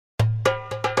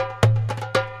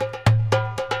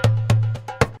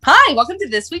Hi, welcome to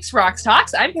this week's Raqs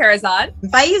Talks. I'm Perizaad.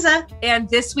 Faizeh. And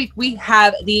this week we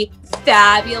have the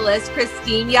fabulous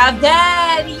Christine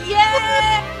Yaven. Yay!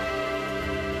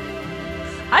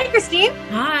 Hi, Christine.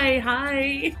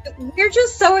 Hi. We're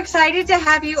just so excited to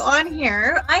have you on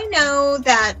here. I know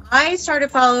that I started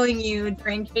following you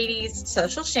during Katie's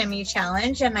Social Shimmy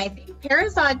Challenge, and I think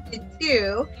Perizaad did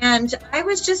too. And I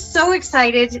was just so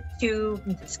excited to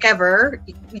discover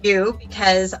you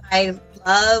because I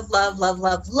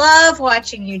love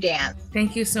watching you dance.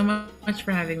 Thank you so much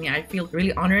for having me. I feel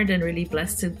really honored and really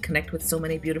blessed to connect with so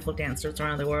many beautiful dancers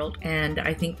around the world. And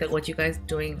I think that what you guys are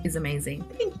doing is amazing.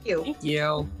 Thank you. Thank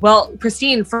you. Well,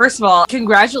 Christine, first of all,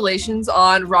 congratulations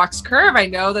on Raqs Curve. I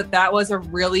know that was a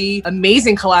really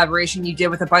amazing collaboration you did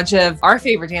with a bunch of our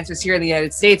favorite dancers here in the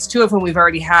United States, two of whom we've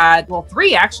already had, well,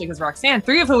 three actually, because Roxanne,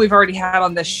 three of whom we've already had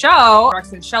on the show,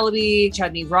 Roxanne Shelaby,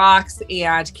 Chudney Raqs,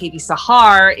 and Katie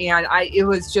Sahar. And it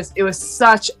was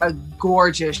such a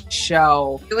gorgeous show.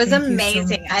 It was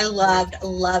amazing. I loved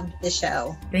the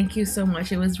show. Thank you so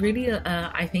much. It was really,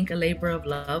 I think, a labor of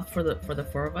love for the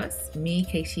four of us. Me,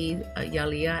 Katie,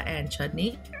 Yalia, and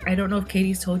Chudney. I don't know if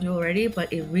Katie's told you already,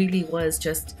 but it really was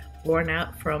just born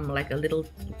out from like a little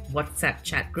WhatsApp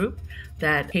chat group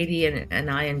that Katie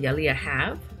and I and Yalia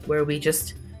have, where we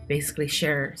just basically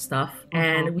share stuff.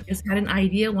 And we just had an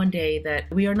idea one day that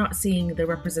we are not seeing the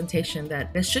representation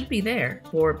that should be there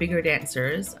for bigger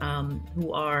dancers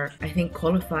who are, I think,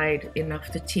 qualified enough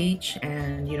to teach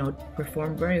and, you know,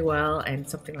 perform very well and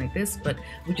something like this, but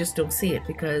we just don't see it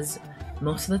because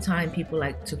most of the time people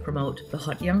like to promote the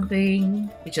hot young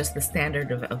thing. It's just the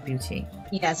standard of beauty.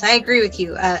 Yes, I agree with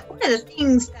you. One of the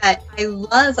things that I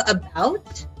love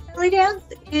about belly dance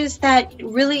is that it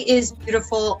really is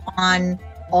beautiful on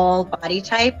all body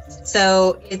types.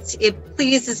 So it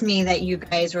pleases me that you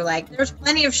guys were like, there's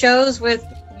plenty of shows with,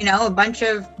 you know, a bunch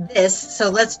of this, so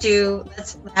let's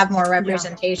have more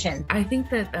representation. Yeah. I think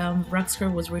that Raqs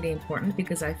Curve was really important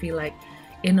because I feel like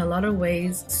in a lot of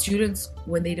ways students,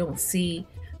 when they don't see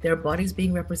their bodies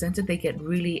being represented, they get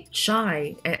really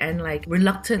shy and like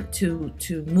reluctant to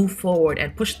move forward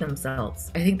and push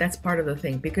themselves. I think that's part of the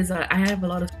thing because I have a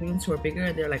lot of students who are bigger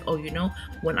and they're like, oh, you know,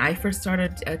 when I first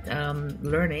started at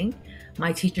learning,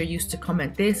 my teacher used to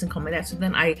comment this and comment that, so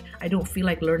then I don't feel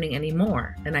like learning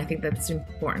anymore, and I think that's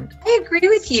important. I agree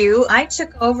with you. I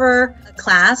took over a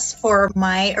class for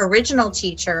my original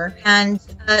teacher, and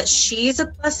she's a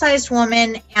plus-sized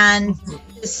woman, and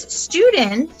this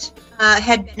student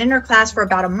had been in her class for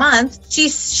about a month. She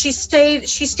stayed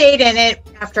in it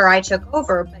after I took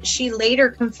over, but she later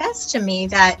confessed to me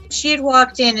that she had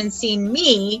walked in and seen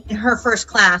me in her first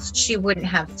class. She wouldn't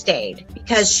have stayed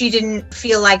because she didn't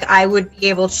feel like I would be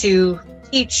able to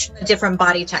teach a different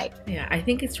body type. Yeah, I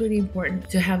think it's really important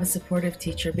to have a supportive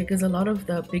teacher because a lot of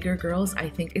the bigger girls, I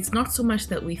think it's not so much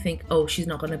that we think, oh, she's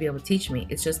not going to be able to teach me.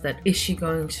 It's just that, is she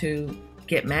going to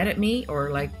get mad at me or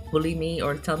like bully me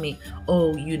or tell me,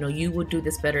 oh, you know, you would do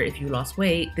this better if you lost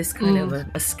weight, this kind of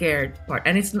a scared part.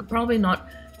 And it's probably not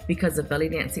because of belly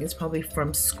dancing, it's probably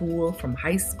from school, from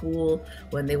high school,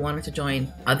 when they wanted to join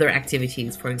other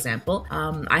activities, for example.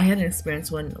 I had an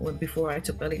experience when before I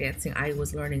took belly dancing, I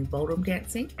was learning ballroom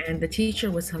dancing, and the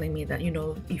teacher was telling me that, you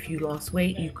know, if you lost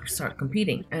weight, you could start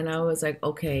competing. And I was like,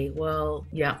 okay, well,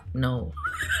 yeah, no.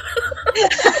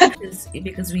 Because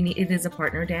it is a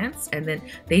partner dance, and then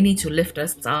they need to lift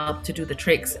us up to do the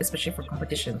tricks, especially for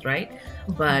competitions, right?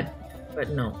 But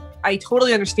no. I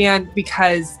totally understand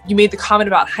because you made the comment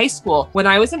about high school. When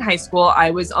I was in high school, I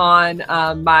was on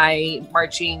my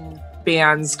marching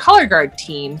band's color guard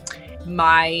team.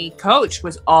 My coach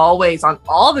was always on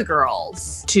all the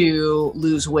girls to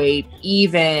lose weight,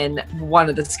 even one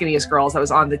of the skinniest girls that was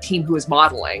on the team who was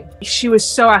modeling. She was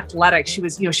so athletic. She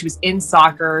was in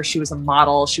soccer. She was a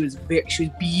model. She was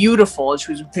beautiful.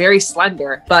 She was very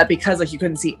slender. But because like you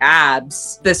couldn't see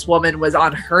abs, this woman was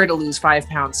on her to lose 5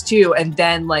 pounds too. And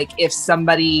then like if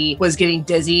somebody was getting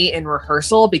dizzy in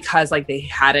rehearsal because like they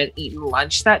hadn't eaten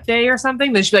lunch that day or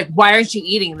something, then she'd be like, why aren't you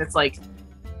eating? And it's like,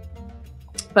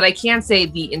 but I can say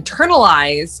the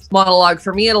internalized monologue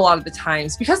for me at a lot of the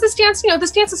times, because this dance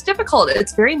is difficult.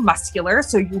 It's very muscular.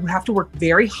 So you have to work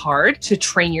very hard to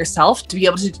train yourself to be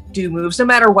able to do moves no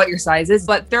matter what your size is.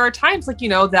 But there are times like, you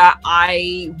know, that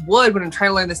I would, when I'm trying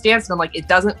to learn this dance and I'm like, it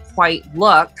doesn't quite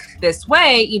look this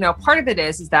way. You know, part of it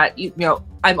is that, you know,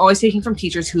 I'm always taking from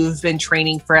teachers who've been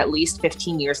training for at least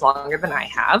 15 years longer than I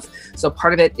have. So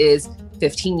part of it is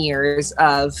 15 years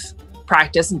of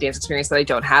practice and dance experience that I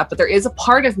don't have, but there is a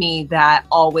part of me that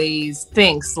always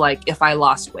thinks like, if I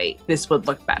lost weight, this would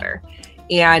look better.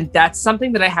 And that's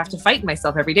something that I have to fight in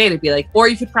myself every day to be like, or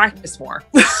you could practice more.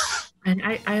 And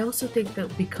I also think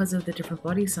that because of the different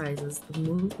body sizes, the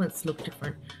movements look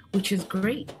different, which is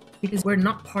great because we're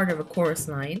not part of a chorus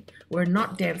line. We're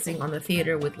not dancing on the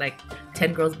theater with like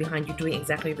 10 girls behind you doing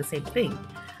exactly the same thing.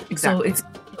 Exactly. So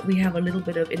we have a little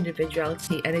bit of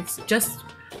individuality, and it's just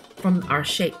from our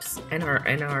shapes and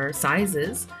our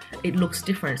sizes, it looks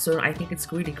different. So I think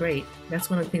it's really great. That's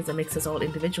one of the things that makes us all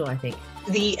individual, I think.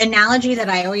 The analogy that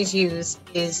I always use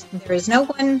is there is no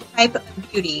one type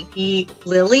of beauty. The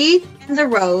lily and the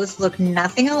rose look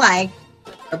nothing alike.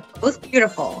 They're both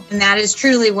beautiful. And that is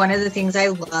truly one of the things I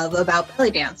love about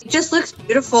belly dance. It just looks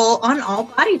beautiful on all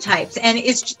body types. And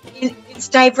its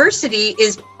diversity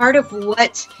is part of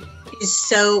what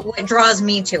draws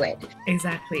me to it.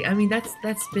 Exactly. I mean, that's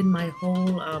been my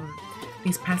whole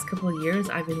these past couple of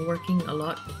years. I've been working a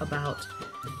lot about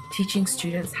teaching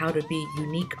students how to be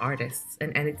unique artists,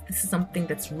 and this is something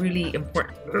that's really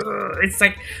important. It's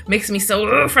like makes me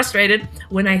so frustrated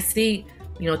when I see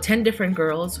 10 different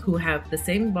girls who have the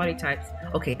same body types.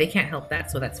 Okay, they can't help that,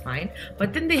 so that's fine.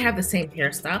 But then they have the same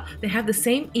hairstyle, they have the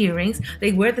same earrings,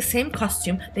 they wear the same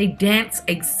costume, they dance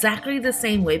exactly the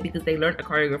same way because they learned a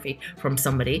choreography from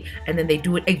somebody, and then they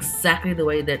do it exactly the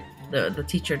way that the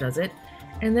teacher does it.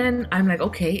 And then I'm like,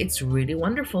 okay, it's really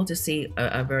wonderful to see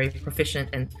a very proficient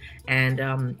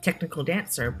and technical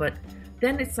dancer, but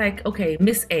then it's like, okay,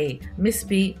 Miss A, Miss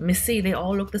B, Miss C, they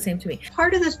all look the same to me.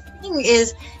 Part of this thing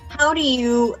is, how do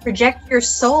you project your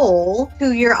soul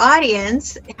to your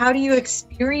audience? How do you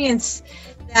experience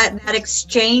that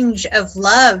exchange of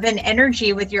love and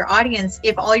energy with your audience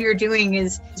if all you're doing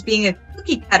is being a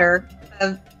cookie cutter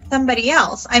of somebody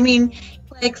else? I mean,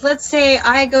 like, let's say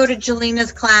I go to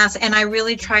Jelina's class and I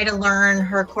really try to learn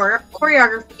her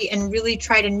choreography and really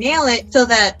try to nail it so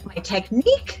that my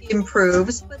technique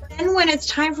improves. But then when it's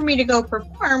time for me to go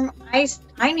perform,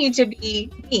 I need to be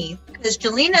me because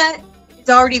Jelina is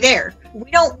already there.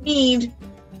 We don't need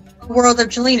a world of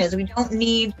Jelinas. We don't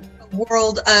need a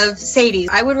world of Sadies.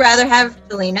 I would rather have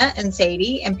Jelina and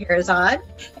Sadie and Perizaad,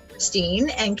 Christine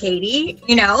and Katie.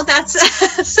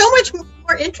 That's so much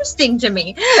more interesting to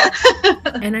me.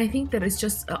 And I think that it's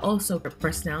just also their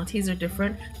personalities are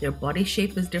different, their body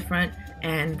shape is different,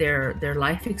 and their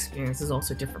life experience is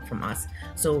also different from us.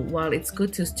 So while it's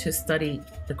good to study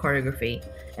the choreography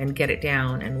and get it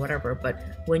down and whatever, but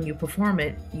when you perform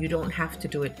it, you don't have to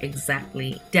do it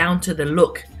exactly down to the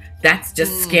look. That's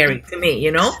just scary to me,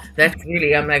 That's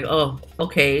really, I'm like, oh,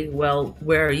 okay, well,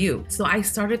 where are you? So I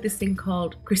started this thing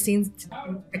called Christine's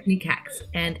Technique Hacks.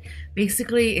 And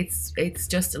basically it's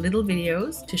just little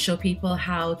videos to show people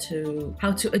how to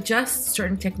adjust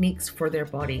certain techniques for their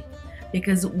body.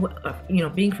 Because,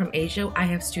 being from Asia, I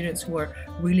have students who are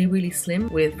really, really slim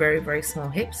with very, very small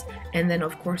hips. And then,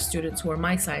 of course, students who are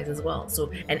my size as well. So,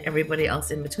 and everybody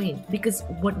else in between. Because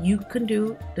what you can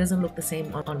do doesn't look the same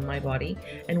on my body.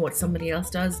 And what somebody else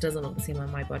does doesn't look the same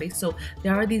on my body. So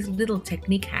there are these little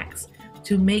technique hacks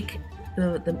to make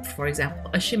for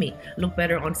example, a shimmy look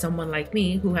better on someone like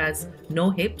me who has no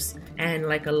hips and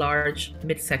like a large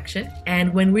midsection.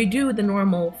 And when we do the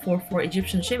normal 4/4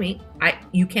 Egyptian shimmy,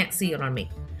 you can't see it on me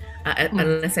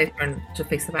unless I turn to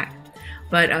face the back.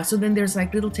 But so then there's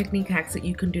like little technique hacks that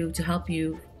you can do to help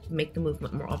you make the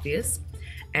movement more obvious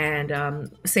and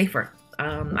safer.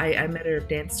 I met a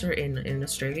dancer in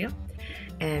Australia,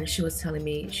 and she was telling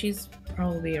me she's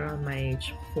probably around my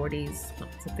age, 40s,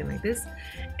 something like this.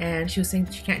 And she was saying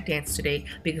she can't dance today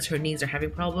because her knees are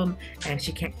having a problem and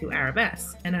she can't do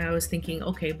arabesque. And I was thinking,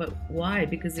 okay, but why?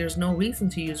 Because there's no reason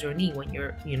to use your knee when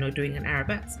you're, doing an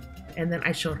arabesque. And then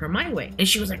I showed her my way. And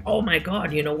she was like, oh my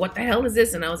God, what the hell is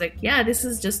this? And I was like, yeah, this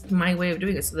is just my way of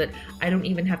doing it so that I don't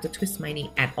even have to twist my knee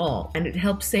at all. And it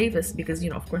helps save us because,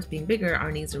 of course, being bigger,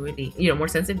 our knees are really, more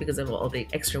sensitive because of all the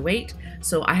extra weight.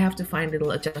 So I have to find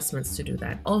little adjustments to do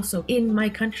that. Also, in my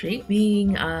country,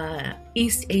 being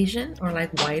East Asian or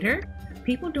like whiter,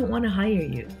 people don't want to hire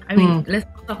you. I mean, let's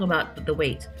talk about the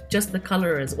weight, just the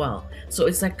color as well. So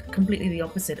it's like completely the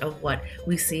opposite of what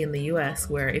we see in the US,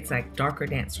 where it's like darker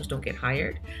dancers don't get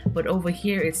hired. But over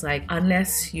here, it's like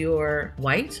unless you're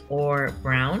white or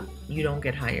brown, you don't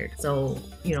get hired. So,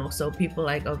 so people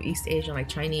like of East Asian, like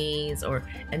Chinese or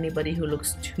anybody who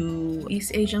looks too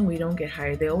East Asian, we don't get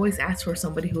hired. They always ask for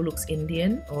somebody who looks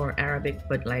Indian or Arabic,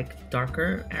 but like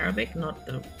darker Arabic, not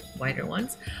the whiter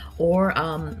ones. Or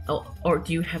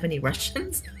do you have any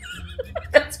Russians?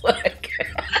 That's what I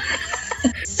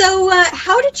get. So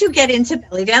how did you get into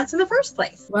belly dance in the first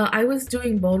place? Well, I was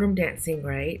doing ballroom dancing,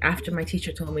 right? After my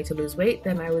teacher told me to lose weight,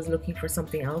 then I was looking for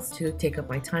something else to take up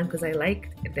my time because I like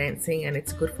dancing and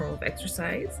it's a good form of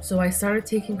exercise. So I started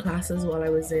taking classes while I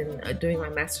was doing my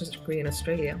master's degree in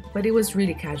Australia. But it was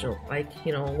really casual, like,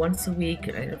 you know, once a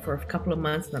week for a couple of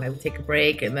months, and then I would take a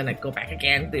break and then I'd go back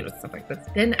again, do stuff like this.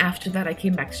 Then after that, I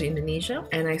came back to Indonesia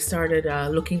and I started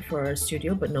looking for a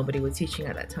studio, but nobody was teaching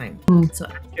at that time. So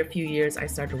after a few years, I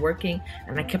started working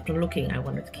and I kept on looking. I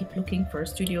wanted to keep looking for a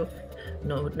studio.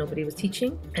 Nobody was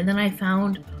teaching. And then I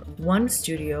found one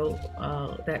studio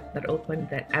that opened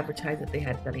that advertised that they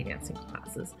had belly dancing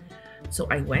classes. So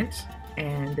I went,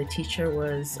 and the teacher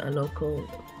was a local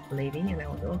lady, and I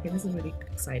was okay, this is really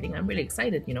exciting. I'm really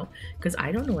excited, you know, because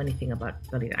I don't know anything about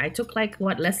belly dance. I took like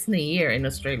less than a year in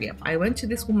Australia. I went to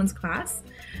this woman's class,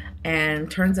 and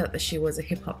turns out that she was a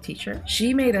hip-hop teacher.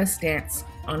 She made us dance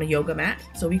on a yoga mat,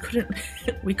 so we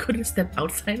couldn't step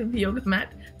outside of the yoga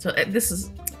mat. So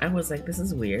I was like, this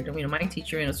is weird. I mean, my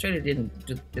teacher in Australia didn't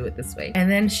do it this way. And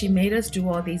then she made us do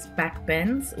all these back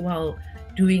bends while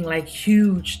doing like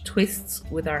huge twists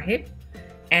with our hip,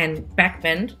 and back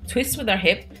bend, twist with our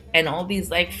hip, and all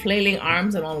these like flailing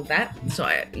arms and all of that. So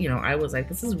I was like,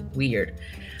 this is weird.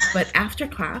 But after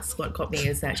class, what got me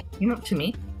is that she came up to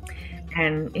me,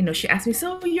 and she asked me,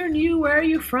 so you're new, where are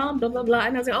you from, blah blah blah.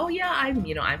 And I was like, oh yeah,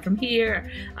 I'm from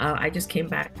here. I just came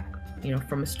back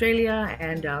from Australia,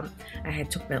 and I had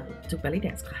took belly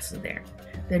dance classes there.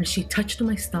 Then she touched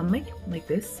my stomach like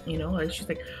this, and she's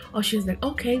like,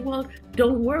 okay, well,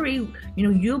 don't worry,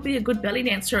 you'll be a good belly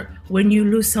dancer when you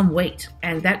lose some weight.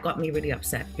 And that got me really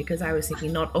upset, because I was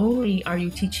thinking, not only are you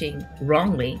teaching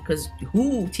wrongly, because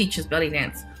who teaches belly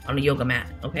dance on a yoga mat,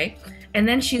 okay? And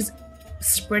then she's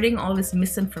spreading all this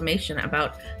misinformation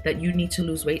about that you need to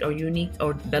lose weight,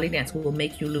 or belly dance will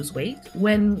make you lose weight,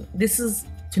 when this is,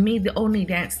 to me, the only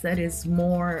dance that is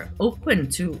more open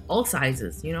to all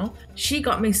sizes. She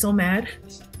got me so mad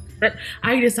that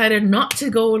I decided not to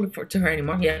go to her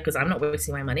anymore, because I'm not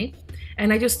wasting my money.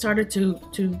 And I just started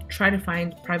to try to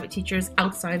find private teachers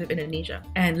outside of Indonesia.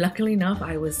 And luckily enough,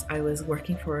 I was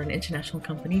working for an international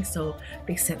company, so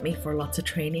they sent me for lots of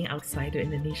training outside of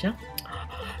Indonesia,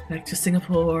 like to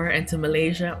Singapore and to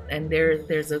Malaysia. And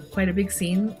there's quite a big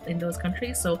scene in those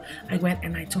countries. So I went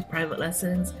and I took private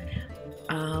lessons.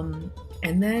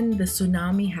 And then the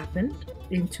tsunami happened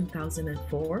in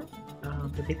 2004,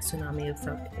 the big tsunami of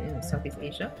Southeast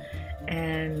Asia.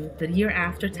 And the year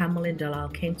after, Tamalin Dalal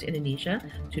came to Indonesia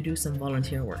to do some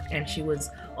volunteer work. And she was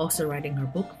also writing her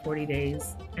book, 40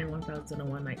 Days and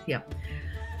 1001 Nights. Yeah.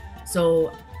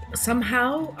 So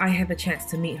somehow I had the chance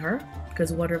to meet her,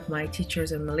 because one of my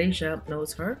teachers in Malaysia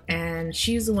knows her. And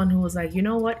she's the one who was like, you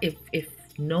know what, if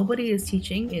nobody is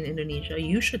teaching in Indonesia,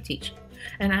 you should teach.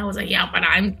 And I was like, yeah, but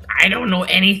I don't know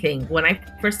anything. When I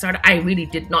first started, I really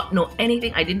did not know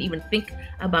anything. I didn't even think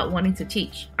about wanting to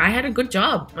teach. I had a good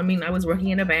job. I mean, I was working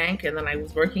in a bank, and then I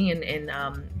was working in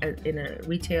a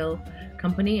retail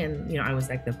company, and I was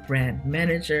like the brand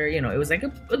manager. It was like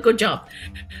a good job.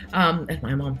 And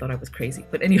my mom thought I was crazy.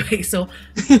 But anyway, so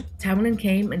Tamalin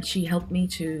came and she helped me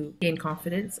to gain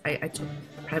confidence. I took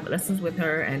private lessons with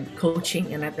her and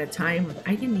coaching, and at that time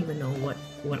I didn't even know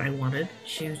what I wanted.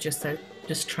 She was just said,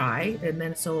 just try. And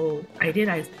then so I did.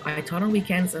 I taught on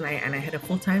weekends, and I had a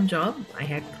full-time job. I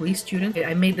had 3 students.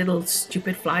 I made little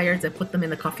stupid flyers. I put them in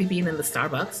the coffee bean in the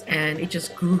Starbucks, and it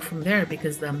just grew from there,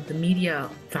 because the media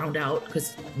found out,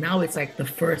 because now it's like the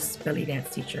first belly dance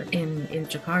teacher in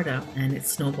Jakarta, and it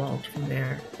snowballed from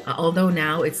there. Although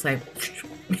now it's like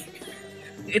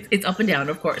it's up and down,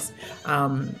 of course.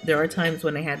 There are times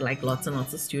when I had like lots and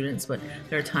lots of students, but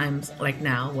there are times like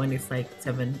now when it's like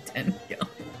 7, 10,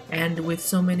 And with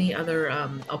so many other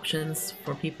options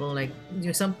for people, like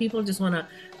some people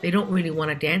they don't really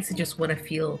want to dance, they just want to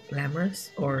feel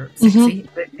glamorous or sexy.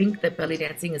 They think that belly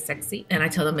dancing is sexy, and I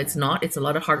tell them it's not. It's a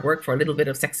lot of hard work for a little bit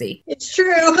of sexy. It's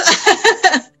true.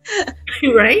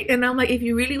 Right? And I'm like, if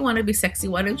you really want to be sexy,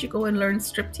 why don't you go and learn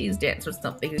striptease dance or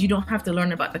something? You don't have to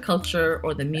learn about the culture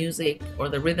or the music or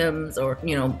the rhythms or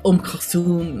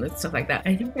Kulthum and stuff like that.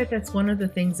 I think that's one of the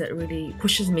things that really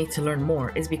pushes me to learn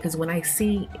more, is because when I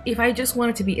see, if I just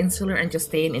wanted to be insular and just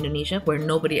stay in Indonesia where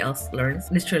nobody else learns,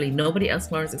 literally nobody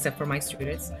else learns except for my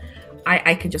students,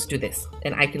 I can just do this,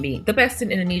 and I can be the best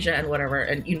in Indonesia and whatever,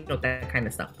 and that kind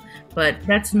of stuff. But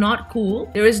that's not cool.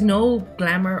 There is no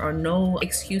glamour or no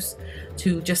excuse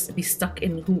to just be stuck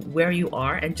in where you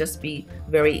are and just be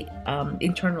very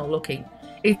internal looking.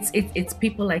 It's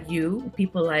people like you,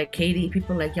 people like Katie,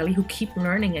 people like Yali, who keep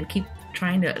learning and keep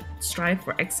trying to strive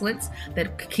for excellence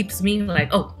that keeps me like,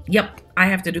 oh, yep, I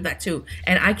have to do that too.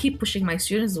 And I keep pushing my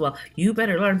students as well. You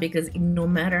better learn, because no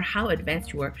matter how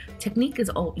advanced you are, technique is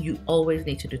all. You always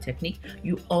need to do technique.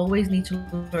 You always need to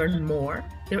learn more.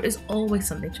 There is always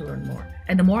something to learn more.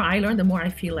 And the more I learn, the more I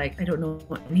feel like I don't know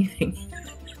anything.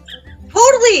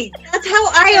 Totally. That's how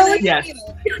I always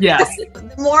feel. Yes.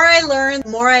 The more I learn, the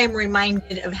more I am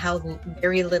reminded of how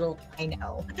very little I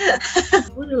know.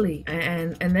 Totally.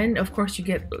 And then of course you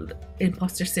get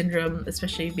imposter syndrome,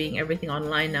 especially being everything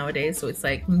online nowadays. So it's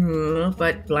like,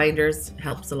 but blinders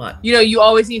helps a lot. You know, you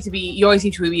always need to be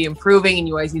improving, and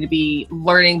you always need to be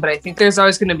learning. But I think there's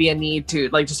always going to be a need to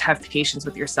like just have patience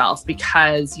with yourself,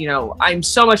 because, you know, I'm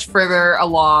so much further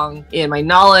along in my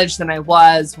knowledge than I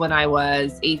was when I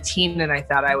was 18 and I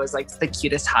thought I was like the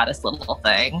cutest, hottest little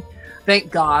thing.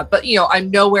 Thank God. But, you know,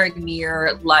 I'm nowhere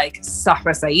near like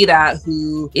Sahra Saida,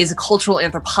 who is a cultural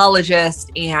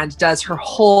anthropologist and does her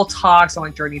whole talks on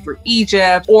like journey through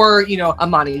Egypt, or, you know,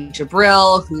 Amani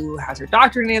Jabril, who has her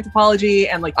doctorate in anthropology.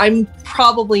 And like, I'm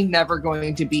probably never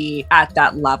going to be at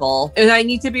that level. And I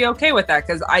need to be okay with that,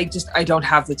 because I don't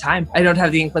have the time. I don't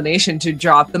have the inclination to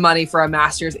drop the money for a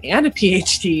master's and a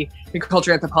PhD in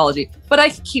cultural anthropology. But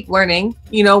I keep learning.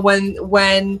 You know, when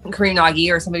Kareem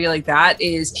Nagy or somebody like that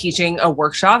is teaching a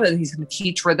workshop and he's going to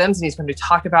teach rhythms and he's going to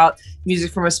talk about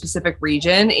music from a specific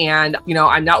region, and, you know,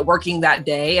 I'm not working that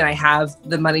day and I have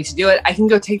the money to do it, I can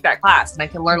go take that class and I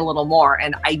can learn a little more.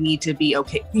 And I need to be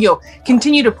okay. You know,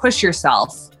 continue to push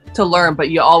yourself to learn, but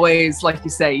you always, like you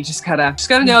say, you just gotta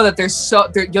know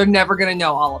that you're never gonna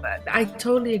know all of it. I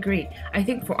totally agree. I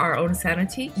think for our own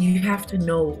sanity, you have to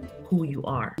know who you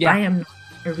are. Yeah. I am not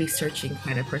a researching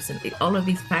kind of person. All of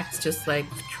these facts, just like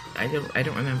I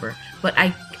don't remember, but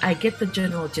I get the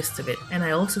general gist of it. And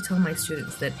I also tell my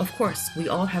students that, of course, we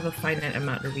all have a finite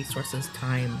amount of resources,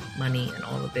 time, money, and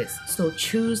all of this. So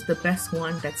choose the best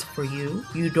one that's for you.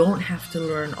 You don't have to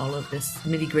learn all of this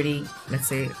nitty gritty. Let's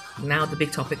say now the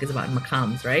big topic is about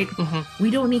maqams, right? Mm-hmm.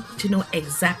 We don't need to know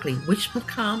exactly which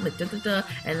maqam,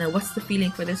 and then what's the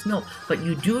feeling for this. No, but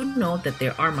you do know that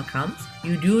there are maqams.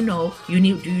 You do know,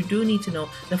 you do need to know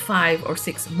the 5 or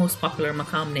 6 most popular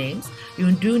maqam names.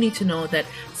 You do need to know that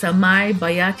Samai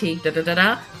Bayati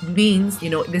means, you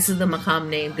know, this is the maqam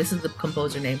name, this is the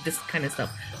composer name, this kind of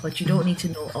stuff. But you don't need to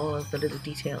know all of the little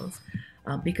details.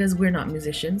 Because we're not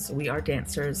musicians, we are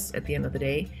dancers at the end of the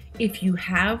day. If you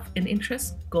have an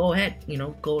interest, go ahead, you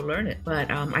know, go learn it. But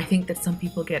I think that some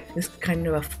people get this kind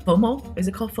of a FOMO. Is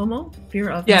it called FOMO?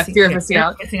 Fear of missing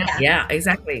out. Yeah,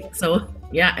 exactly. So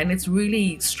yeah, and it's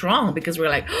really strong, because we're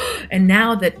like, and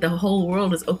now that the whole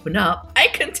world is opened up, I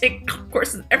can take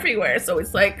courses everywhere. So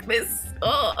it's like this.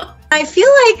 Oh. I feel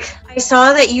like I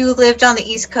saw that you lived on the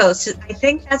East Coast. I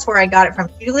think that's where I got it from.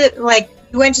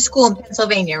 You went to school in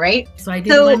Pennsylvania, right? So I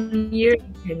did 1 year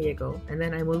in San Diego, and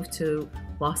then I moved to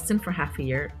Boston for half a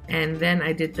year, and then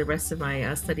I did the rest of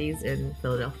my studies in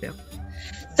Philadelphia.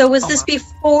 So was this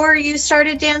before you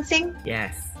started dancing?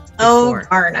 Yes. Oh,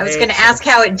 darn. I was going to ask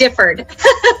how it differed.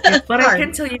 But I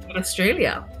can tell you about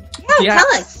Australia. Yeah,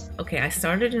 tell us. Okay, I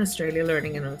started in Australia,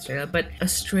 learning in Australia, but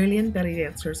Australian belly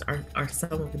dancers are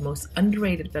some of the most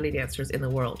underrated belly dancers in the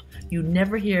world. You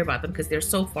never hear about them because they're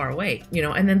so far away, you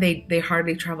know, and then they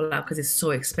hardly travel out because it's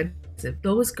so expensive.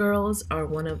 Those girls are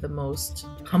one of the most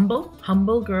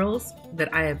humble girls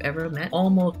that I have ever met.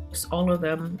 Almost all of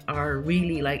them are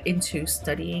really like into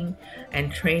studying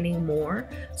and training more.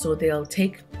 So they'll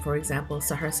take, for example,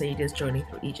 Sahra Saida's Journey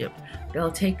Through Egypt.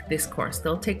 They'll take this course,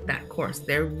 they'll take that course.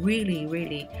 They're really,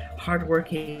 really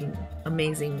hardworking,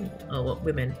 amazing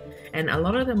women. And a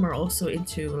lot of them are also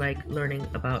into like learning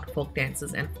about folk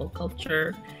dances and folk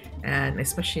culture. And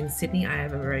especially in Sydney, I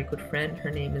have a very good friend. Her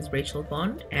name is Rachel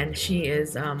Bond, and she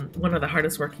is one of the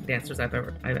hardest working dancers I've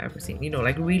ever seen. You know,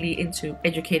 like really into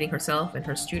educating herself and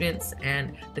her students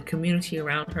and the community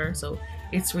around her. So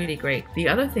it's really great. The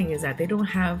other thing is that they don't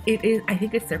have I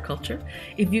think it's their culture.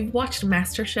 If you've watched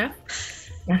MasterChef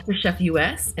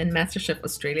US and MasterChef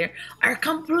Australia are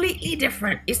completely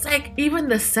different. It's like even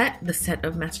the set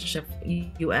of MasterChef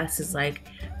US is like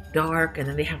dark, and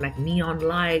then they have like neon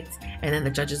lights, and then the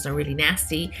judges are really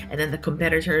nasty, and then the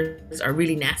competitors are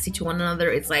really nasty to one another.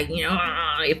 It's like, you know,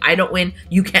 if I don't win,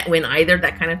 you can't win either,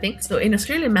 that kind of thing. So in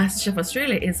Australia, MasterChef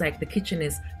Australia is like the kitchen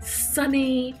is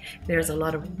sunny, there's a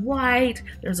lot of white,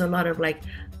 there's a lot of like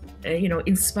you know,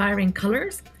 inspiring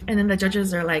colors, and then the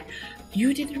judges are like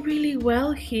you did really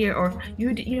well here, or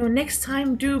you know, next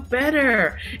time do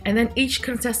better. And then each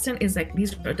contestant is like,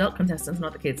 these are adult contestants,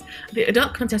 not the kids. The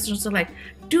adult contestants are like,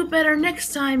 do better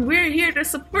next time. We're here to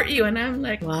support you. And I'm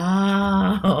like,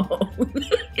 wow,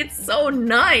 it's so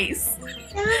nice.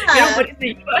 Yeah. You know, but in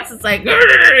the US, it's like,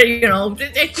 you know,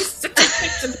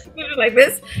 like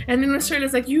this. And then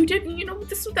Australia's like, you did, you know,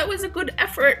 that was a good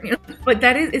effort. You know? But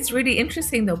it's really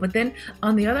interesting though. But then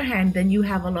on the other hand, then you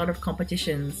have a lot of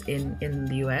competitions in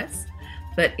the US.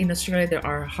 But in Australia, there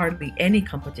are hardly any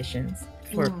competitions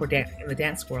for dance in the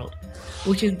dance world,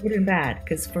 which is good and bad.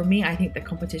 Because for me, I think the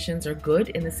competitions are good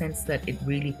in the sense that it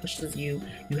really pushes you.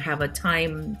 You have a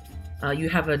time, you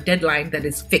have a deadline that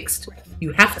is fixed.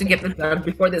 You have to get this done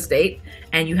before this date,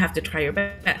 and you have to try your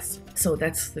best. So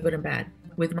that's the good and bad.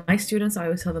 With my students, I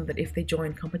always tell them that if they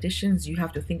join competitions, you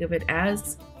have to think of it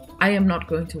as, I am not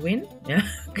going to win,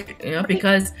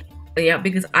 because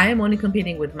I am only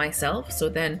competing with myself. So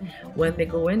then when they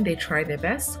go in, they try their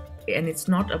best. And it's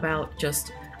not about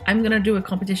just, I'm going to do a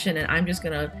competition and I'm just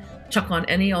going to chuck on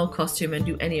any old costume and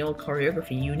do any old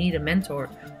choreography. You need a mentor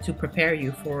to prepare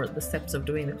you for the steps of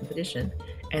doing the competition,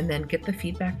 and then get the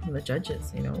feedback from the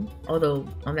judges, you know. Although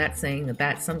on that saying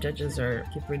that some judges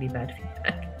give really bad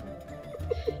feedback.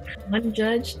 One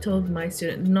judge told my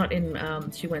student,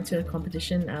 she went to a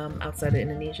competition outside of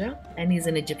Indonesia, and he's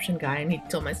an Egyptian guy, and he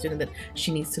told my student that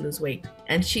she needs to lose weight.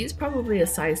 And she's probably a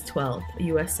size 12, a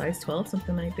US size 12,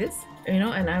 something like this. You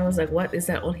know, and I was like, what, is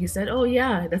that all he said? Oh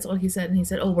yeah, that's all he said. And he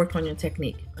said, oh, work on your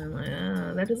technique. I'm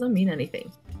like, that doesn't mean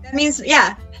anything. That means,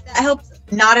 yeah, that helps.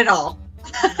 Not at all.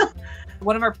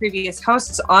 One of our previous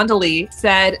hosts, Andali,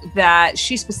 said that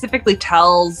she specifically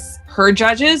tells her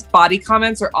judges body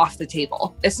comments are off the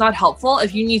table. It's not helpful.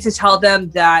 If you need to tell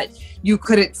them that you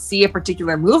couldn't see a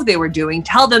particular move they were doing,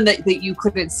 tell them that you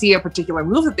couldn't see a particular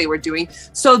move that they were doing,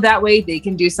 so that way they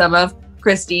can do some of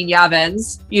Christine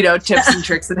Yaven's, you know, tips and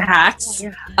tricks and hacks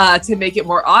to make it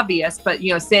more obvious. But,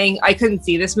 you know, saying I couldn't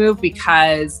see this move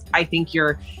because I think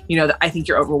you're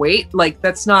overweight, like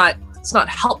it's not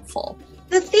helpful.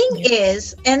 The thing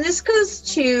is, and this goes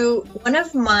to one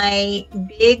of my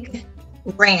big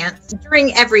rants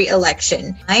during every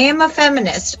election. I am a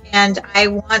feminist and I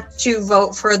want to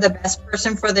vote for the best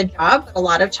person for the job. A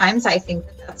lot of times I think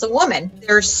that that's a woman.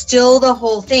 There's still the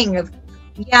whole thing of,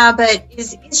 yeah, but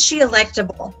is she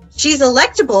electable? She's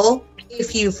electable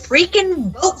if you freaking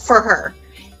vote for her.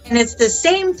 And it's the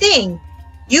same thing.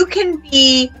 You can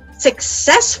be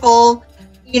successful,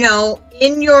 you know,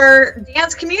 in your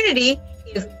dance community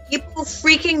if people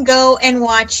freaking go and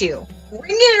watch you.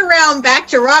 Bring it around back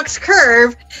to Raqs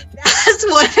Curve. That's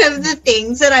one of the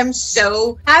things that I'm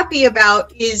so happy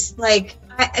about, is like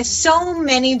so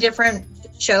many different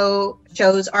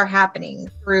shows are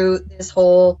happening through this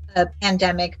whole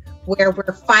pandemic, where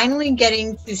we're finally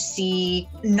getting to see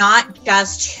not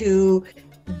just who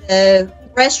the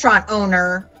restaurant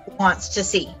owner wants to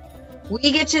see.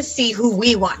 We get to see who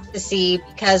we want to see,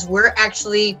 because we're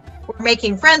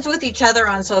making friends with each other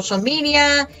on social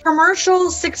media. Commercial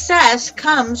success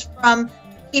comes from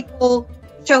people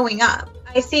showing up.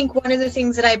 I think one of the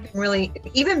things that I've been really,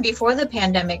 even before the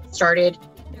pandemic started,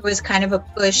 there was kind of a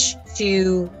push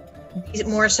to be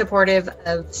more supportive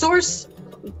of source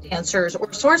dancers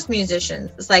or source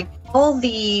musicians. It's like all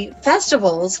the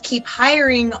festivals keep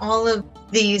hiring all of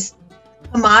these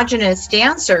homogenous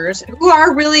dancers who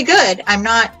are really good. I'm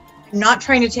not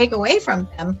trying to take away from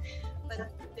them, but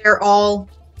they're all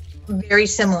very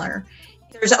similar.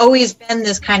 There's always been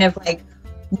this kind of like,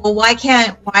 well, why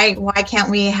can't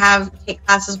we take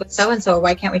classes with so and so?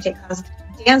 Why can't we take classes?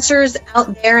 Dancers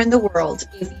out there in the world,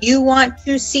 if you want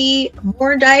to see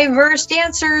more diverse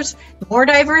dancers, more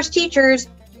diverse teachers,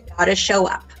 you gotta show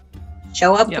up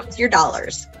with your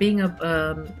dollars. Being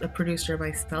a producer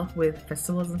myself with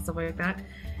festivals and stuff like that,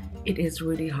 it is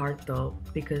really hard though,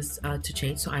 because to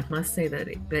change. So I must say that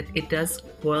it does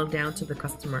boil down to the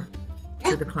customer,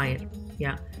 to the client.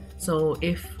 Yeah. So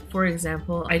if, for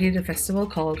example, I did a festival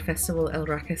called Festival El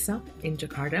Rakesa in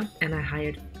Jakarta,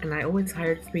 and I always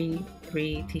hired three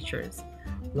teachers.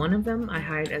 One of them I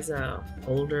hired as a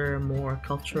older, more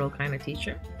cultural kind of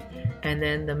teacher. And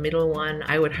then the middle one,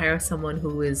 I would hire someone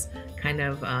who is kind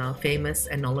of famous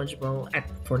and knowledgeable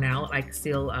for now, like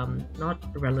still not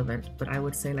relevant, but I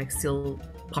would say like still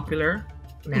popular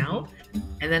now.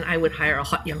 And then I would hire a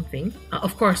hot young thing,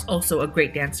 of course also a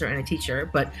great dancer and a teacher,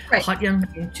 but a hot young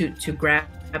thing to grab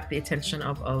grab the attention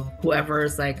of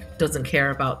whoever's like doesn't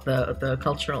care about the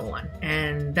cultural one.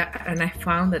 And I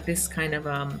found that this kind of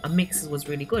a mix was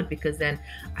really good, because then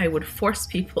I would force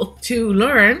people to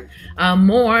learn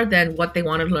more than what they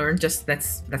want to learn, just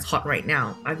that's hot right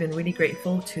now. I've been really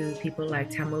grateful to people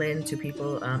like Tamilin, to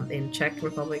people in Czech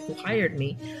Republic who hired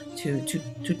me to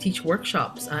teach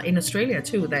workshops in Australia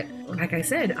too. That, like I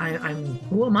said, I'm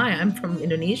who am I? I'm from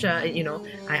Indonesia. You know,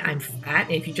 I'm fat.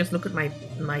 If you just look at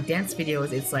my dance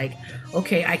videos, it's like,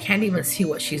 okay, I can't even see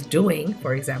what she's doing,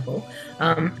 for example,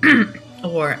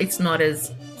 or it's not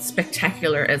as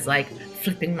spectacular as like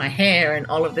flipping my hair and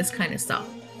all of this kind of stuff.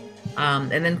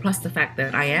 And then plus the fact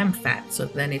that I am fat, so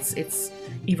then it's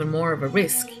even more of a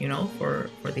risk, you know, for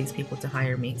these people to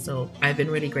hire me. So I've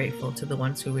been really grateful to the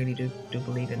ones who really do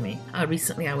believe in me.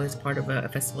 Recently I was part of a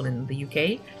festival in the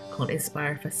UK called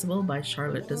Inspire Festival by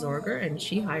Charlotte Desorger, and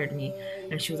she hired me,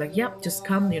 and she was like, yep, just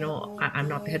come, you know, I'm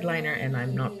not the headliner and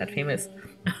I'm not that famous,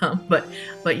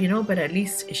 but you know, but at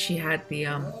least she had the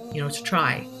you know, to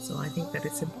try. So I think that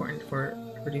it's important for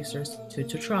producers to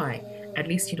try, at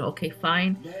least, you know, okay,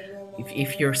 fine,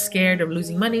 if you're scared of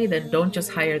losing money, then don't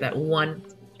just hire that one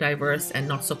diverse and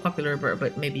not so popular,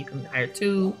 but maybe you can hire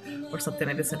two or something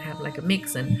like this and have like a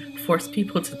mix and force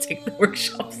people to take the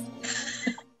workshops.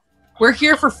 We're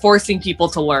here for forcing people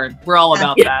to learn. We're all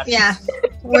about that. Yeah,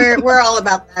 we're all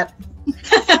about that.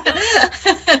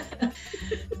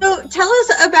 So tell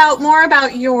us more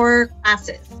about your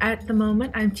classes. At the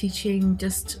moment, I'm teaching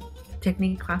just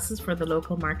technique classes for the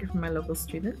local market for my local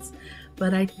students,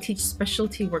 but I teach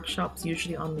specialty workshops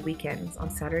usually on the weekends, on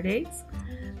Saturdays.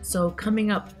 So coming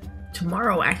up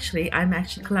tomorrow, actually, I'm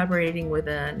actually collaborating with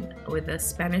a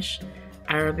Spanish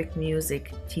Arabic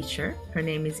music teacher. Her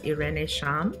name is Irene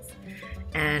Shams,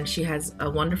 and she has a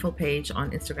wonderful page on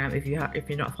Instagram. If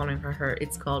you're not following her,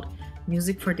 it's called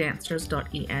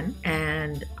musicfordancers.en.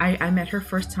 And I met her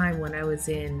first time when I was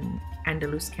in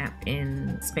Andalus camp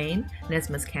in Spain,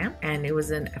 Nesma's camp, and it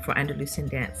was for Andalusian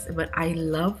dance. But I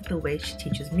love the way she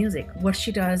teaches music. What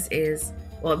she does is,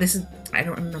 well, I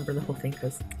don't remember the whole thing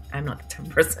because I'm not the type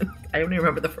of person. I only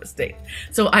remember the first day.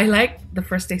 So I liked the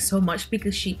first day so much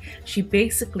because she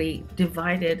basically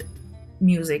divided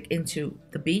music into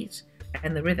the beat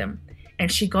and the rhythm.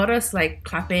 And she got us like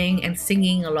clapping and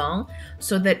singing along,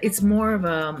 so that it's more of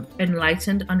a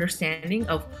enlightened understanding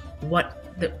of what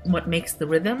makes the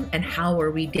rhythm, and how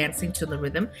are we dancing to the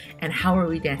rhythm, and how are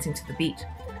we dancing to the beat.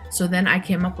 So then I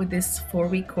came up with this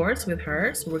 4-week course with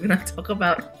her. So we're gonna talk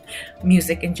about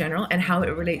music in general and how it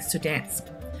relates to dance.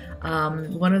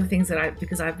 One of the things that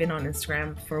because I've been on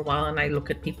Instagram for a while and I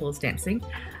look at people's dancing,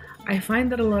 I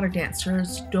find that a lot of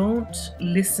dancers don't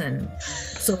listen.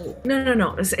 So no.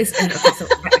 So I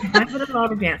find that a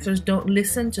lot of dancers don't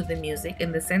listen to the music,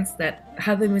 in the sense that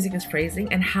how the music is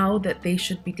phrasing and how that they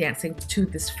should be dancing to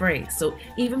this phrase. So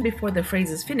even before the phrase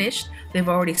is finished, they've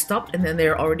already stopped and then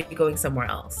they're already going somewhere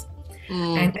else.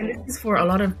 And this is for a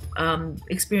lot of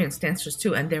experienced dancers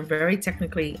too, and they're very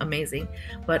technically amazing.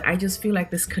 But I just feel like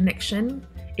this connection,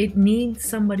 it needs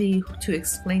somebody to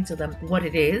explain to them what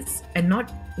it is, and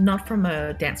not from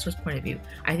a dancer's point of view.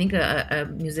 I think a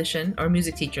musician or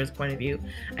music teacher's point of view,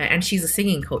 and she's a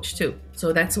singing coach too.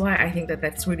 So that's why I think that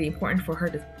that's really important for her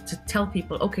to tell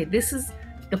people, okay, this is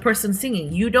the person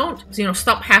singing. You don't,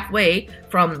 stop halfway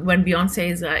from when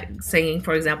Beyonce is singing,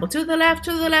 for example, to the left,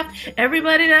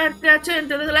 everybody turn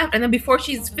to the left, and then before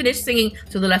she's finished singing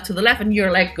to the left, and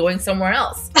you're like going somewhere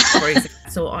else, for example.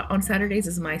 So on Saturdays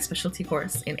is my specialty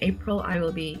course. In April, I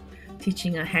will be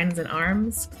teaching a hands and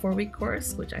arms 4-week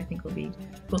course, which I think will be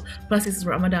cool. Plus, it's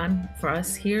Ramadan for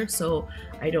us here, so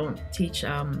I don't teach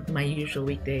my usual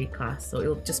weekday class, so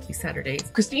it'll just be Saturdays.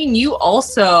 Christine, you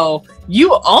also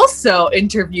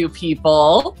interview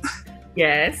people.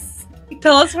 Yes.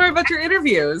 Tell us more about your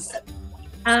interviews.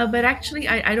 But actually,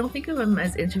 I don't think of them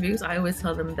as interviews. I always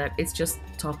tell them that it's just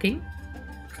talking.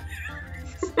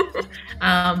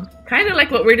 Kind of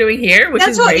like what we're doing here, which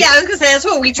is great. Yeah, I was gonna say that's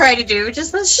what we try to do. Let's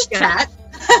just chat.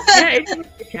 Yeah, it's just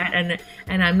a chat,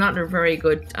 and I'm not a very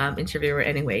good interviewer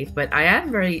anyway, but I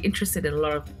am very interested in a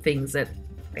lot of things that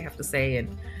they have to say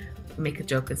and make a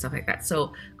joke and stuff like that.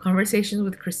 So Conversations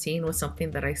with Christine was something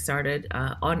that I started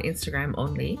on Instagram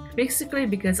only, basically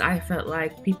because I felt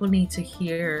like people need to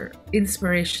hear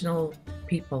inspirational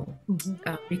people.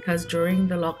 Because during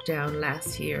the lockdown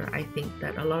last year, I think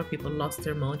that a lot of people lost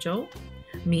their mojo,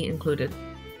 me included.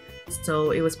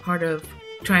 So it was part of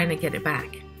trying to get it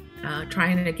back,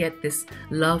 trying to get this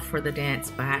love for the dance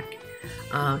back,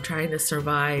 trying to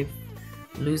survive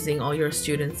losing all your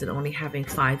students and only having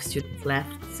 5 students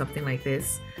left, something like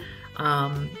this.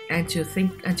 and to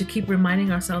think and to keep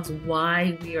reminding ourselves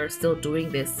why we are still doing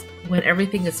this when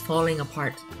everything is falling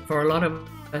apart. For a lot of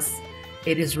us,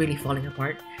 it is really falling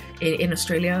apart. In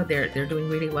Australia, they're doing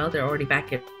really well. They're already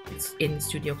back in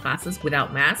studio classes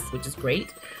without masks, which is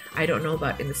great. I don't know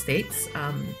about in the States.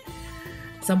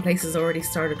 Some places already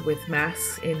started with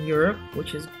masks in Europe,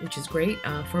 which is great.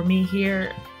 For me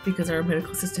here, because our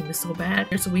medical system is so bad,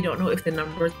 so we don't know if the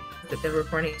numbers that they're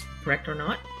reporting is correct or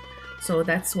not. So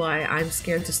that's why I'm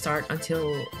scared to start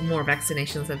until more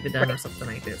vaccinations have been done or something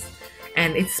like this.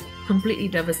 And it's completely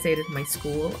devastated my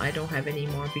school. I don't have any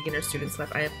more beginner students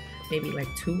left. I have maybe like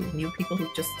 2 new people who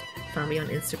just found me on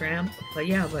Instagram. But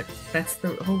yeah, but that's the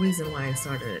whole reason why I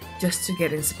started it. Just to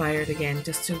get inspired again,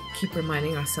 just to keep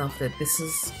reminding ourselves that this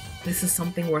is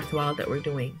something worthwhile that we're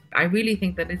doing. I really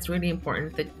think that it's really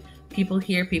important that people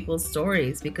hear people's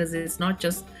stories, because it's not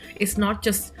just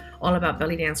all about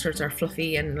belly dancers are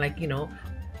fluffy and like, you know,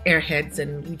 airheads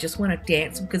and we just want to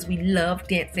dance because we love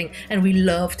dancing and we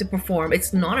love to perform.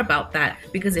 It's not about that,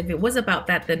 because if it was about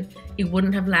that, then it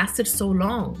wouldn't have lasted so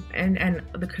long. And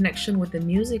the connection with the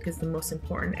music is the most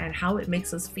important, and how it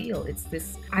makes us feel. It's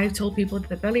this, I've told people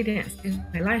that belly dance is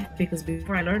my life, because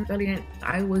before I learned belly dance,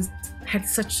 I had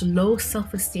such low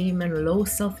self-esteem and low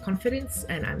self-confidence,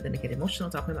 and I'm gonna get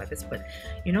emotional talking about this, but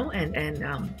you know, and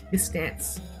this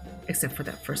dance, except for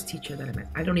that first teacher that I met.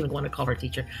 I don't even want to call her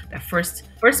teacher. That first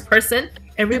person.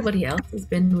 Everybody else has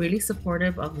been really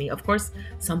supportive of me. Of course,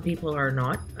 some people are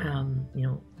not. You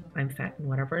know, I'm fat and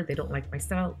whatever. They don't like my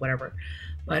style, whatever.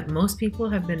 But most people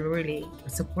have been really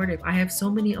supportive. I have so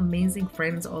many amazing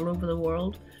friends all over the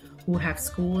world who have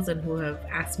schools and who have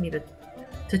asked me to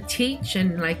teach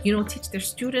and, like, you know, teach their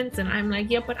students. And I'm like,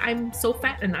 yeah, but I'm so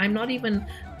fat and I'm not even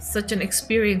such an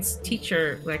experienced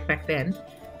teacher like back then.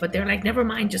 But they're like, never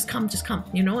mind, just come,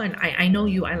 you know, and I know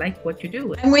you, I like what you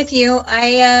do. I'm with you.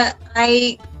 I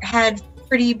had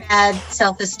pretty bad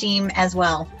self-esteem as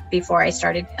well before I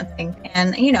started dancing.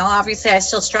 And, you know, obviously I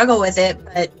still struggle with it,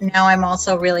 but now I'm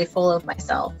also really full of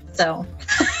myself, so.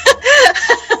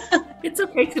 It's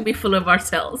okay to be full of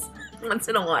ourselves once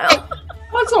in a while.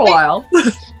 Once in a while.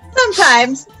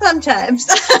 Sometimes.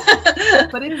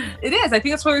 But it is. I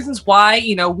think that's one of the reasons why,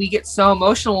 you know, we get so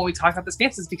emotional when we talk about this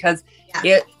dance, is because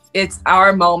it's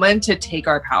our moment to take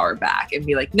our power back and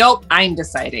be like, nope, I'm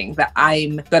deciding that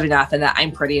I'm good enough and that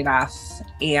I'm pretty enough,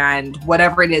 and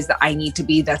whatever it is that I need to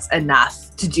be, that's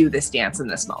enough to do this dance in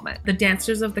this moment. The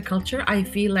dancers of the culture, I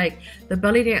feel like the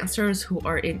belly dancers who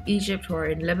are in Egypt, who are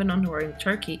in Lebanon, who are in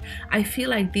Turkey, I feel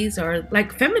like these are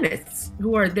like feminists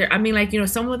who are there. I mean, like, you know,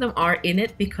 some of them are in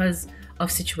it because of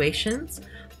situations,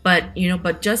 but, you know,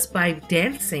 but just by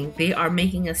dancing, they are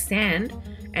making a stand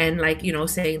and, like, you know,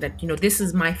 saying that, you know, this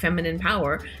is my feminine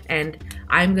power and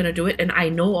I'm gonna do it, and I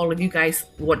know all of you guys,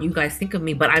 what you guys think of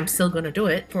me, but I'm still gonna do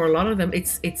it. For a lot of them,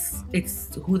 it's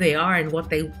who they are and what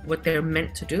they're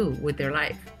meant to do with their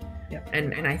life. Yep.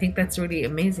 And I think that's really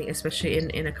amazing, especially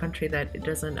in a country that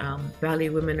doesn't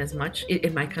value women as much.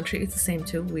 In my country, it's the same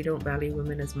too. We don't value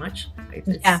women as much.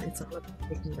 It's all about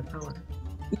taking the power.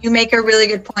 You make a really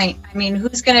good point. I mean,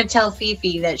 who's going to tell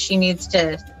Fifi that she needs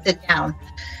to sit down?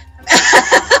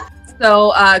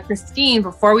 So, Christine,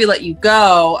 before we let you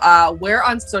go, where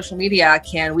on social media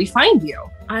can we find you?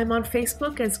 I'm on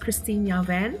Facebook as Christine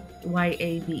Yaven,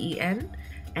 Yaven,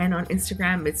 and on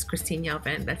Instagram it's Christine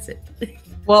Yaven. That's it.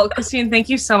 Well, Christine, thank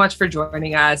you so much for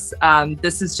joining us.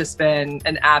 This has just been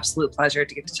an absolute pleasure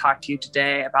to get to talk to you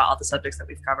today about all the subjects that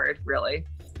we've covered, really.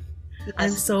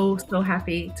 I'm so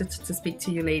happy to speak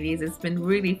to you ladies. It's been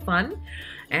really fun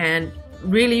and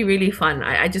really fun.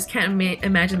 I just can't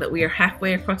imagine that we are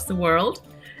halfway across the world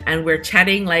and we're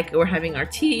chatting like we're having our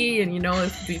tea, and, you know,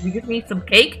 if we just need some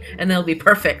cake and they'll be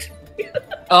perfect.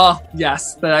 Oh,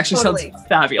 yes. That actually sounds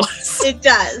fabulous. It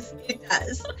does.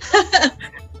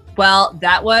 Well,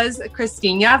 that was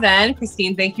Christine Yaven.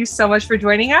 Christine, thank you so much for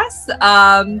joining us.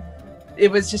 It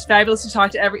was just fabulous to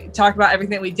talk about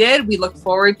everything that we did. We look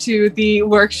forward to the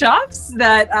workshops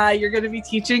that you're going to be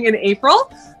teaching in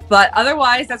April. But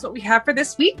otherwise, that's what we have for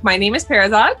this week. My name is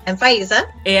Perizaad. I'm Faizeh.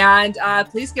 And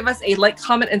please give us a like,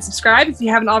 comment, and subscribe if you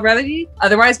haven't already.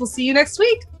 Otherwise, we'll see you next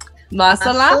week. Ma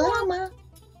salama.